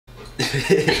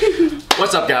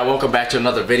What's up, guys? Welcome back to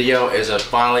another video. It's a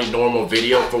finally normal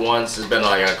video for once. It's been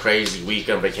like a crazy week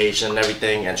on vacation and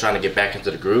everything and trying to get back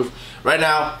into the groove. Right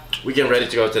now, we're getting ready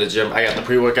to go to the gym. I got the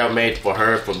pre-workout made for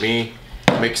her, for me.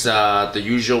 Mix the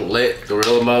usual lit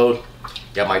gorilla mode.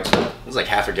 Got my, it's like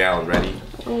half a gallon ready.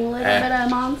 A little bit of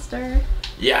Monster.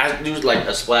 Yeah, I used like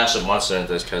a splash of Monster in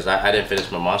this because I didn't finish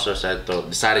my Monster, so I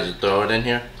decided to throw it in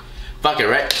here. Fuck it,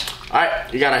 right?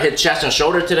 Alright, you gotta hit chest and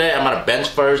shoulder today. I'm gonna bench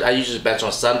first. I usually bench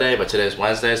on Sunday, but today's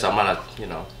Wednesday, so I'm gonna, you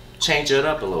know, change it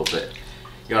up a little bit.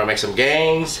 You're gonna make some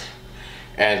gains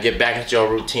and get back into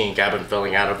your routine. I've been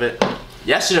feeling out of it.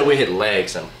 Yesterday we hit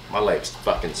legs and my legs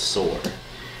fucking sore.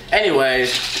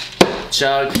 Anyways,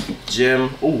 chug,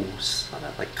 gym. Ooh, saw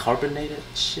that like carbonated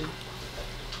shit.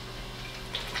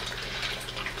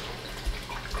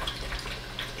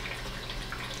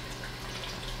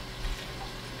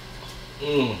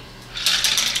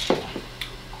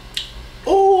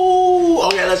 Ooh,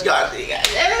 okay, let's go.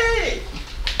 Hey!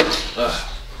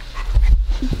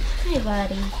 Hi,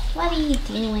 buddy. What are you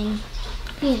doing?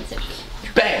 Being so cute.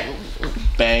 Bang,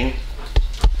 bang,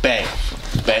 bang,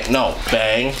 bang. No,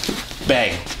 bang,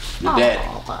 bang. You're dead.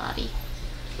 Oh, buddy.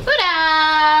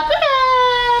 Buddha,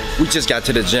 Buddha. We just got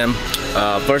to the gym.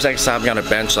 First exercise, I'm gonna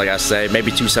bench, like I say,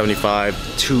 maybe 275,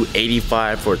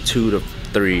 285 for 2 to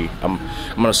 3. I'm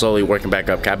gonna slowly working back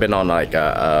up. I've been on like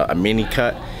a mini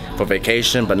cut for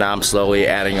vacation, but now I'm slowly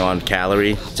adding on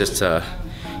calorie just to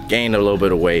gain a little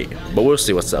bit of weight. But we'll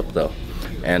see what's up though.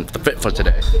 And the fit for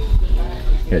today.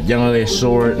 Got young lady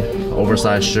short,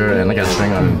 oversized shirt, and I got a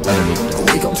string on underneath.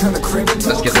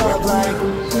 Let's get to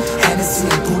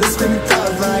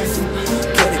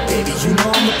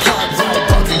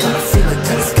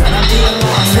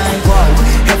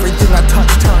Everything I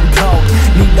touch turn gold.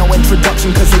 Need no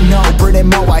introduction cause they know Brit and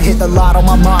Mo. I hit the lotto,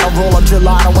 my motto. Roll up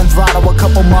gelato and throttle a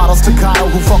couple models staccato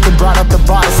who fucking brought up the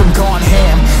bottles. I'm gone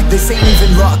ham. This ain't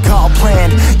even luck, all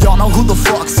planned. Y'all know who the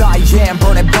fucks I am.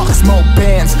 Burning bucks, smoke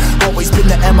bands. Always been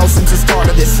the MO since the start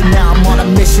of this. And now I'm on a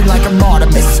mission like I'm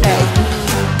Artemis. Hey,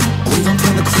 we gon'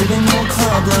 turn the crib into a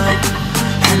club like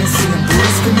Hennessy and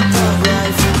Buddha screaming thug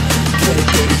life. Get it,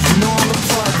 baby, you know I'm the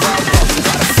plug, right? But you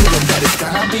got a feeling that it's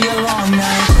gonna be a long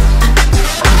night.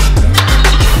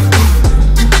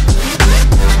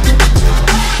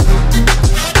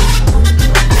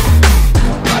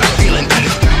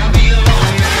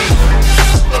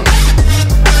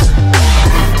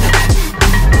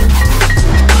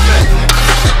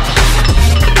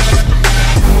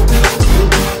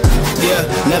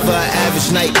 Never an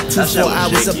average night, 2-4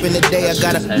 hours up in the day, I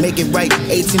gotta make it right.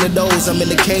 18 of those, I'm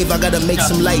in the cave, I gotta make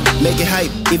some light, make it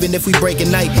hype, even if we break a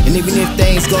night. And even if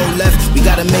things go left, we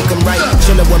gotta make them right.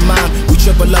 Chillin' with mom, we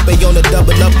triple up, they on the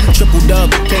double up, triple dub.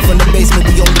 Came from the basement,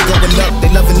 we only going up, they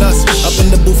loving us. Up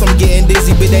in the booth, I'm getting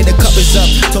dizzy, but they the cup is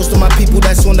up. Toast to my people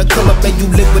that's on the come up, and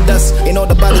you live with us. Ain't all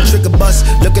about the trick of bus.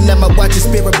 Looking at my watch, your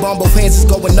spirit bomb, both hands is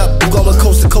going up. You going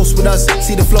coast to coast with us.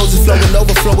 See the flows is flowing,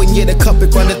 overflowing, yeah, the cup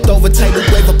it runneth over, tidal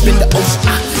wave up in the ocean.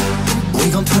 We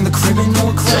gon' turn the crib into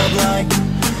a club like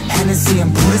Hennessy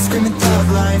and Buddha screaming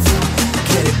thug life.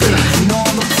 Get it, baby, you know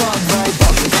I'm the plug, right?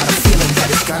 But we got a feeling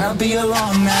that it's gonna be a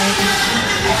long night.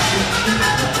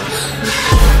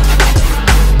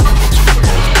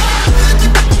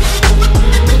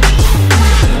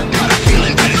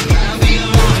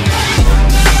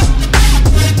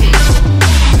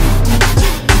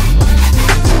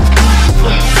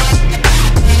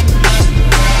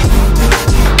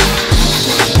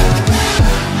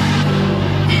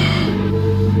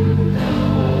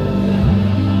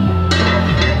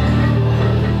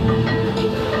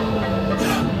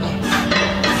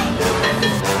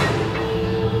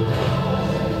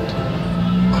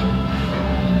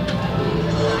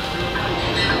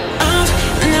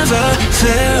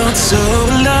 Felt so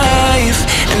alive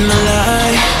in my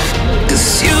life,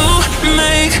 'cause you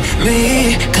make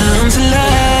me come to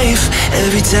life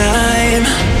every time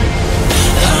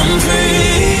I'm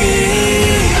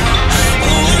free.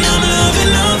 Oh, and I'm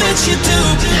loving all that you do.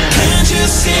 Can't you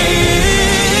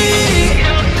see?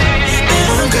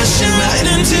 I'm crashing right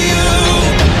into you.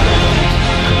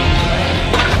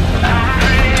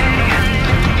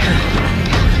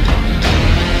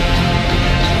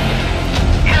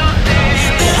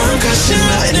 Crashing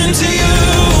right into you.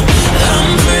 I'm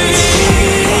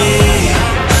free.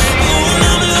 Oh, and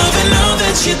I'm loving all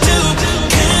that you do.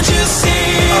 Can't you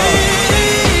see?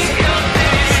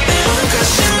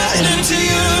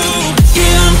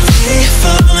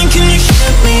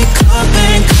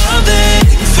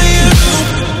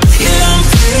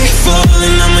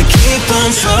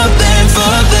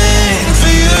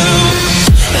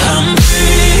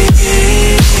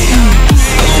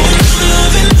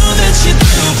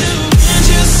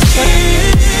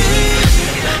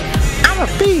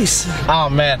 Oh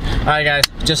man. Alright guys,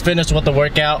 just finished with the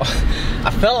workout.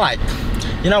 I feel like,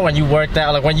 you know, when you work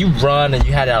out, like when you run and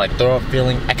you had that like throw up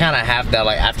feeling, I kind of have that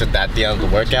like after that at the end of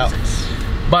the workout.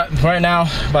 But right now,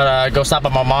 go stop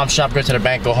at my mom's shop, go to the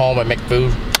bank, go home and make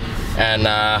food. And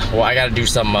well, I gotta do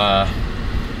some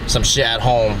shit at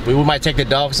home. We might take the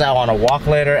dogs out on a walk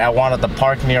later at one of the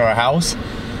park near our house.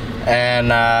 And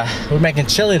we're making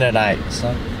chili tonight, so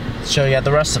I'll show you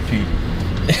the recipe.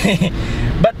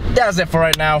 But that's it for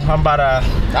right now.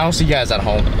 I'll see you guys at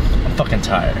home. I'm fucking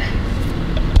tired.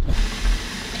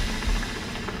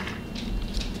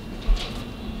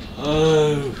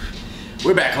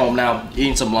 We're back home now,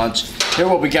 eating some lunch. Here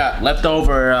what we got,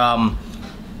 leftover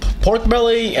pork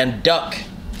belly and duck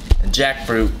and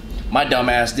jackfruit. My dumb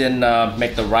ass didn't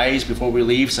make the rice before we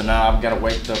leave, so now I've got to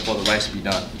wait for the rice to be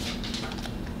done.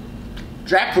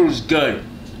 Jackfruit is good,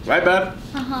 right, babe?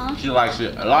 Uh-huh. She likes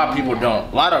it. A lot of people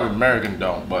don't. A lot of Americans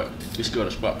don't, but it's good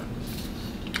as fuck.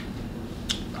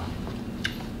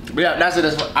 But yeah, that's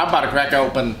it. I'm about to crack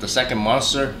open the second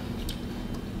Monster.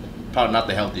 Probably not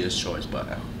the healthiest choice,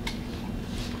 but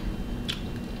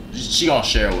she gonna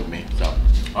share with me. So,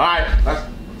 all right, let's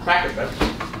crack it, babe.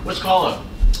 What's call it?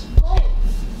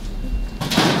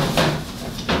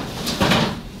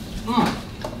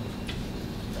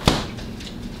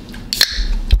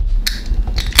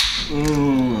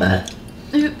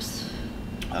 Oops.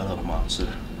 I love Monster.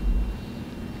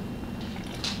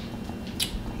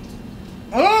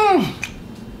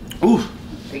 Ooh.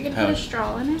 Are you gonna put a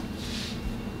straw in it?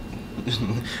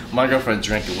 My girlfriend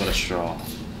drank it with a straw.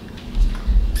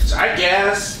 So I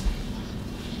guess.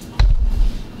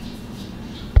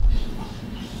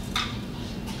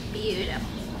 Beautiful.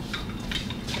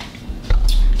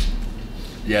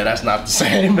 Yeah, that's not the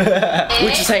same. We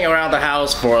just hang around the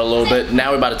house for a little bit.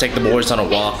 Now we're about to take the boys on a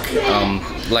walk,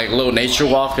 like a little nature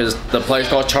walk. Cause the place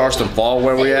called Charleston Fall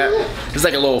where we at. It's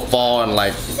like a little fall and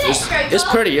like it's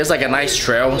pretty. It's like a nice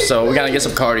trail. So we're gonna get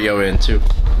some cardio in too.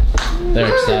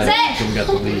 They're excited. So we got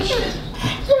the leash.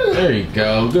 There you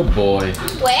go. Good boy.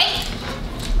 Wait.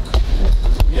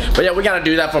 But yeah, we gotta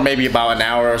do that for maybe about an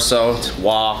hour or so to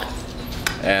walk.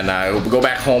 And we'll go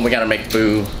back home, we gotta make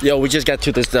food. Yo, we just got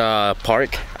to this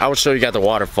park. I will show you guys the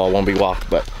waterfall when we walk,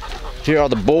 but here are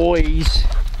the boys.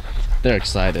 They're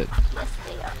excited.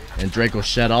 And Draco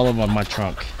shed all of them on my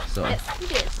trunk. So,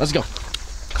 let's go.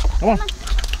 Come on.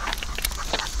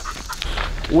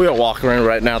 We're walking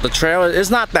right now. The trail is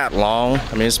not that long.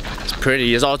 I mean, it's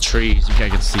pretty. It's all trees, you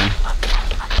guys can see.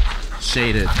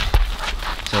 Shaded.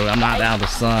 So I'm not out in the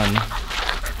sun.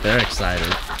 They're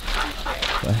excited.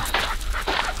 But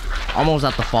almost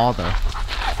at the fall though.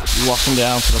 We're walking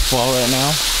down to the fall right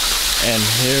now. And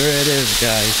here it is,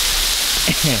 guys.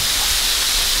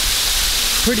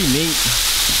 Pretty neat.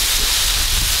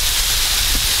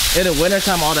 In the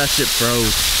wintertime, all that shit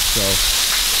froze. So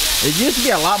it used to be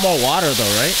a lot more water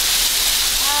though, right?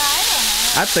 I don't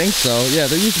know. I think so. Yeah,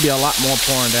 there used to be a lot more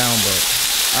pouring down, but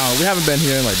we haven't been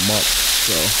here in like months,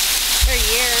 so. For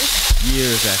years.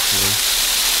 Years actually.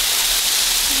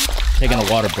 Taking a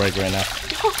water break right now.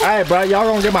 Alright, bro, y'all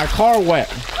gonna get my car wet.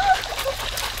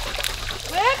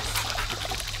 Whoops.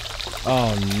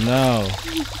 Oh no.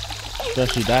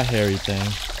 Especially that hairy thing.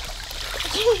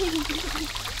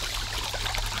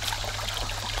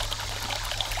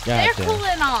 They're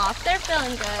cooling off. They're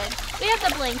feeling good. We have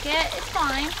the blanket. It's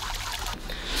fine.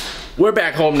 We're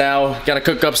back home now. Gotta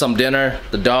cook up some dinner.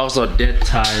 The dogs are dead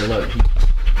tired. Look,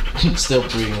 he's still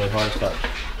breathing really hard as fuck.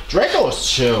 Draco is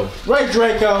chill. Right,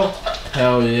 Draco?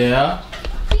 Hell yeah.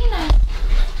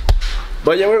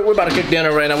 But yeah, we're about to cook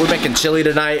dinner right now. We're making chili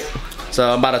tonight. So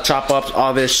I'm about to chop up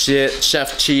all this shit.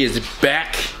 Chef Chi is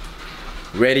back.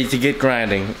 Ready to get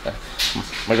grinding.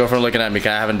 My girlfriend looking at me because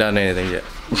I haven't done anything yet.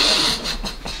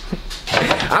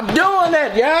 I'm doing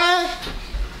it, yeah.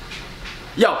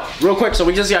 Yo, real quick, so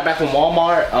we just got back from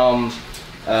Walmart.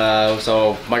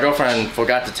 So my girlfriend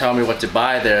forgot to tell me what to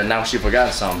buy there, and now she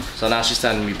forgot some. So now she's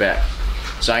sending me back.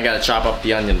 So I gotta chop up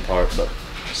the onion part. But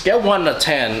scale 1 to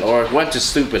 10, or 1 to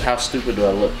stupid. How stupid do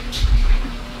I look?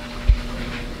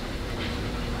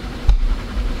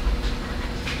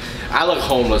 I look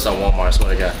homeless at Walmart, I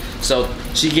swear to God. So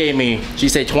she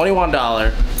said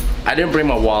 $21. I didn't bring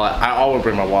my wallet. I always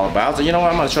bring my wallet, but I was like, you know what,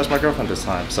 I'm gonna trust my girlfriend this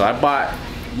time. So I bought,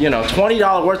 you know,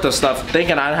 $20 worth of stuff,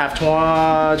 thinking I'd have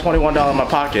 $21 in my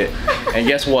pocket. And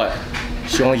guess what?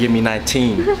 She only gave me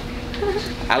 19.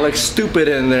 I look stupid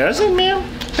in there. I said, ma'am,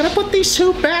 can I put these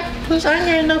 2 back? Because I ain't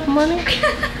got enough money.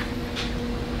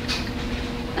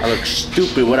 I look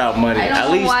stupid without money. I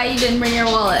don't know why you didn't bring your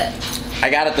wallet.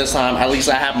 I got it this time. At least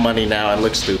I have money now. I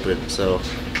look stupid. So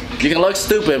you can look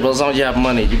stupid, but as long as you have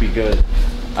money, you be good.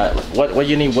 What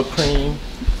you need? Whipped cream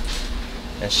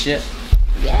and shit.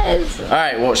 Yes. All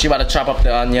right. Well, she about to chop up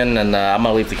the onion, and I'm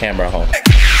gonna leave the camera at home.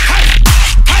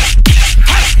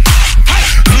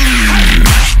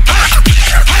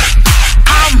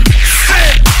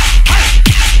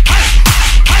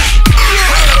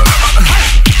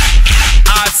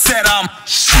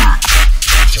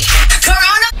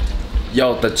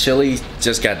 Yo, the chili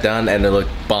just got done and it looked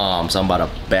bomb, so I'm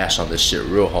about to bash on this shit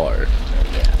real hard.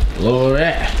 Look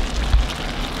at that.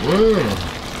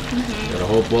 Got a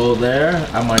whole bowl there.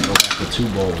 I might go back to 2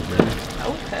 bowls, man.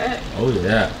 Okay. Oh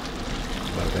yeah.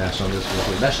 I'm about to bash on this real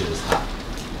quick. That shit is hot.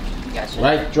 Gotcha.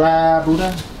 Right, dry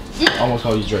Buddha? Almost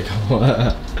call you Drake.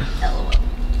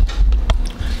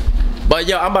 But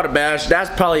yo, I'm about to bash. That's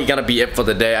probably gonna be it for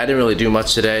the day. I didn't really do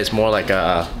much today. It's more like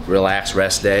a relaxed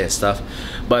rest day and stuff.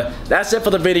 But that's it for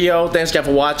the video. Thanks guys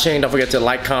for watching. Don't forget to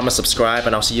like, comment, subscribe,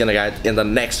 and I'll see you in the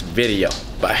next video.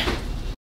 Bye.